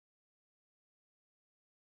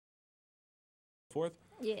forth?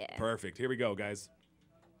 Yeah. Perfect. Here we go, guys.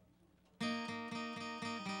 I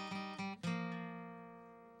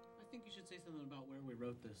think you should say something about where we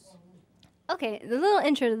wrote this. Okay, the little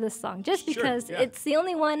intro to this song, just Sure, because yeah. it's the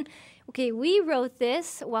only one. Okay, we wrote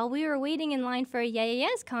this while we were waiting in line for a Yeah Yeah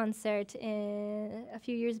Yeahs concert a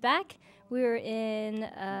few years back. We were in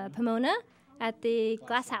Pomona at the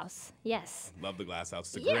Glass House. Yes. Love the Glass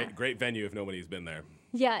House. It's a Yeah. great venue if nobody's been there.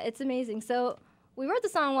 Yeah, it's amazing. So we wrote the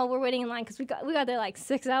song while we're waiting in line because we got there like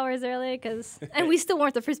 6 hours early and we still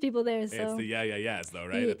weren't the first people there. So It's the yeah, yeahs, though,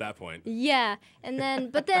 right? At that point. yeah, and then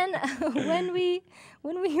but then when we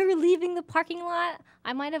were leaving the parking lot,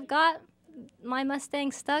 I might have got my Mustang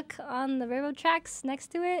stuck on the railroad tracks next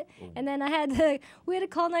to it, and then we had to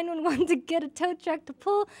call 911 to get a tow truck to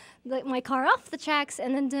pull my car off the tracks,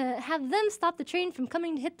 and then to have them stop the train from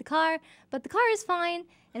coming to hit the car. But the car is fine,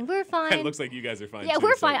 and we're fine. It looks like you guys are fine. Yeah, too,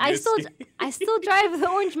 we're so fine. I still drive the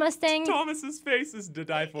Orange Mustang. Thomas's face is to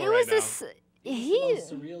die for It right was now. this. It was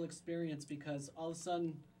the most surreal experience because all of a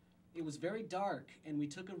sudden it was very dark and we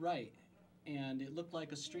took a right and it looked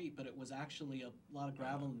like a street, but it was actually a lot of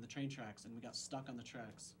gravel in the train tracks and we got stuck on the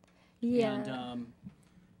tracks. Yeah.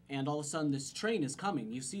 And all of a sudden this train is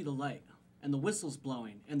coming. You see the light and the whistle's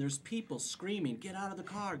blowing and there's people screaming, "Get out of the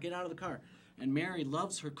car, get out of the car." And Mary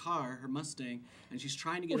loves her car, her Mustang, and she's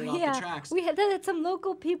trying to get it off the tracks. We had some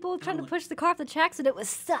local people trying to push the car off the tracks, and it was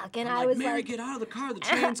stuck. And I was Mary, like, get out of the car, the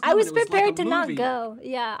train's coming. I was It was prepared like a to not movie. go.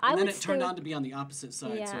 Yeah, And then it turned out to be on the opposite side,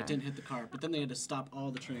 so Yeah. it didn't hit the car. But then they had to stop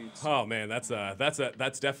all the trains. Oh man, that's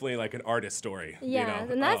definitely like an artist story. Yeah, you know?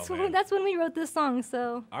 and Oh, man. that's when we wrote this song.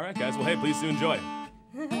 So. All right, guys. Well, hey, please do enjoy.